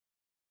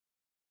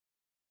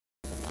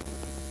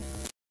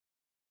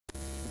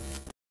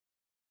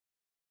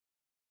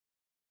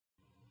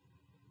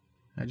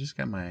I just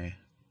got my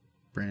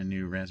brand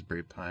new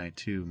Raspberry Pi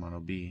 2 Model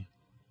B,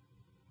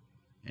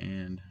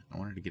 and I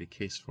wanted to get a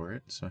case for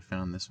it, so I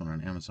found this one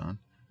on Amazon.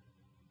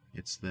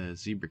 It's the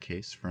Zebra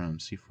case from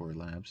C4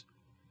 Labs,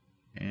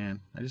 and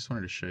I just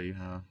wanted to show you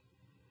how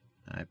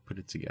I put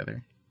it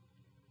together.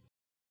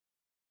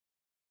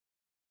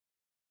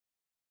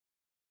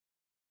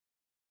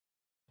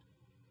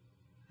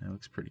 That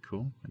looks pretty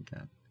cool. I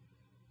got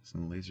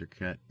some laser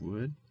cut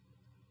wood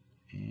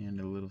and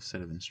a little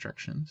set of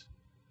instructions.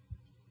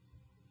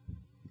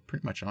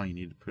 Pretty much all you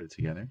need to put it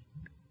together.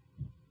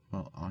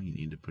 Well, all you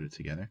need to put it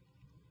together.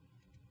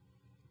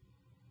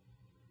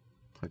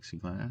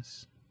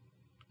 Plexiglass,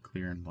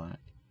 clear and black.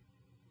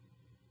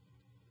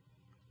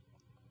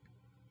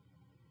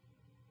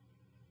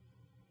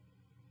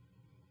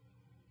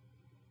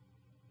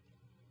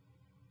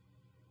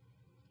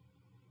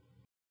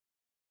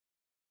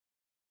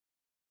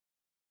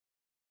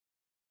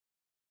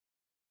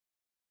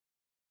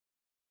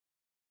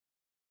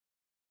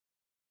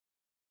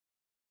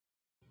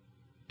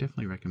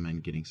 Definitely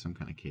recommend getting some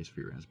kind of case for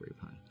your Raspberry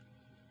Pi.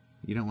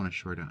 You don't want to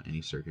short out any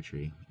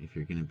circuitry if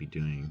you're going to be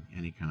doing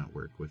any kind of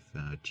work with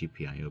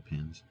GPIO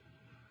pins.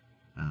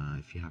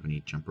 If you have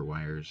any jumper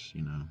wires,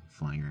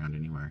 flying around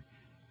anywhere,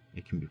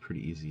 it can be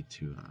pretty easy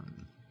to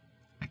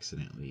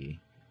accidentally,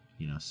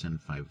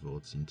 send 5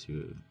 volts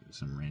into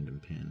some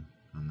random pin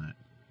on that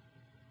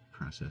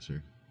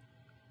processor.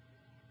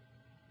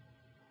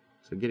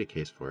 So get a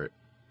case for it.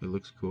 It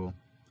looks cool,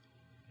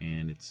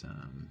 and it's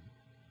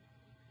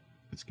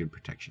good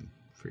protection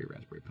for your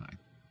Raspberry Pi.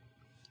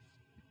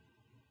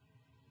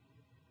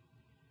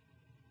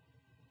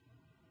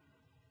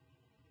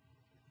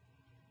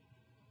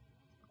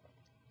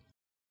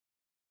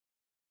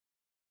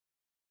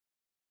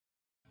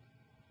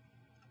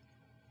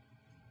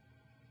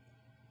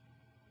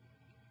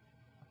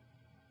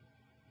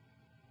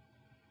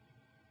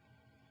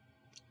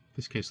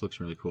 This case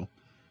looks really cool,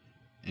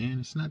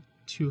 and it's not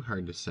too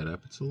hard to set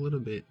up. It's a little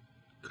bit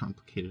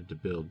complicated to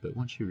build, but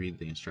once you read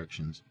the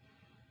instructions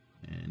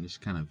and just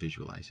kind of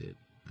visualize it,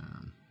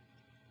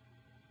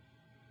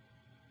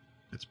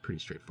 it's pretty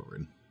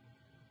straightforward.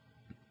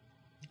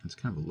 It's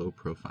kind of a low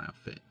profile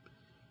fit.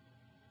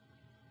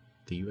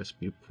 The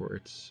USB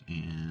ports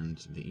and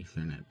the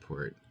Ethernet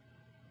port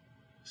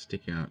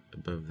stick out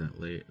above that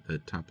layer, the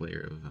top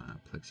layer of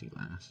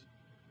plexiglass,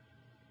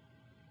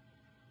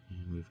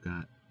 and we've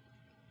got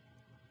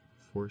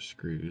 4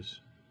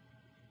 screws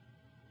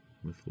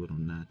with little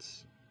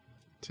nuts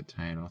to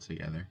tie it all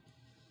together.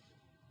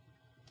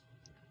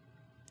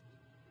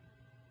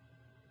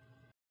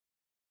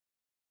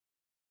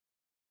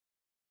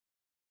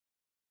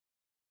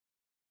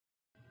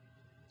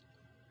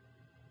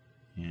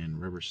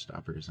 And rubber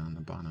stoppers on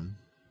the bottom.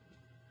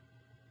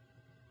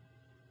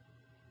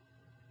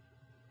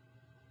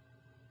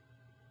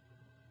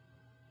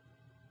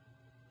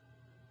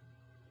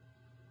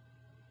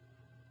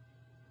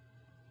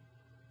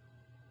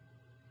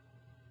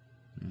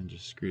 And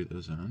just screw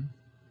those on.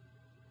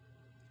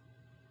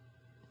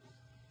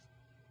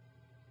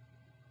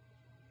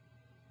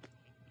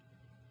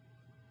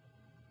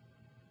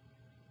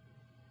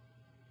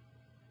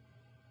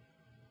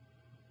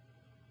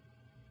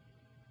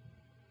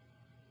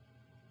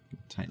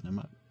 Tighten them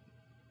up.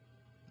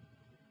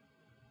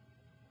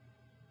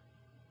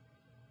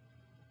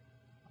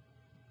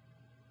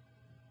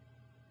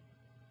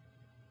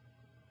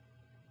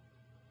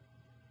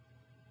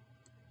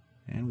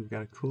 And we've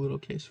got a cool little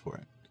case for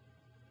it.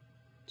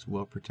 It's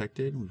well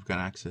protected. We've got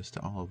access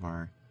to all of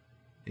our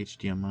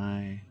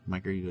HDMI,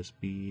 micro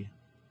USB,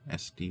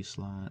 SD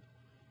slot.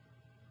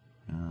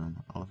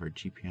 All of our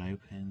GPIO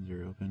pins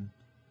are open.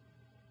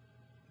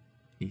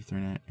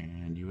 Ethernet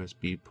and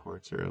USB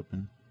ports are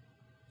open.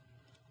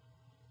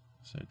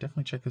 So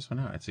definitely check this one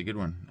out. It's a good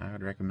one. I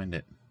would recommend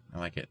it. I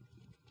like it.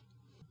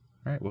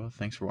 Alright, well,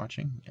 thanks for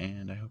watching,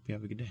 and I hope you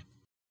have a good day.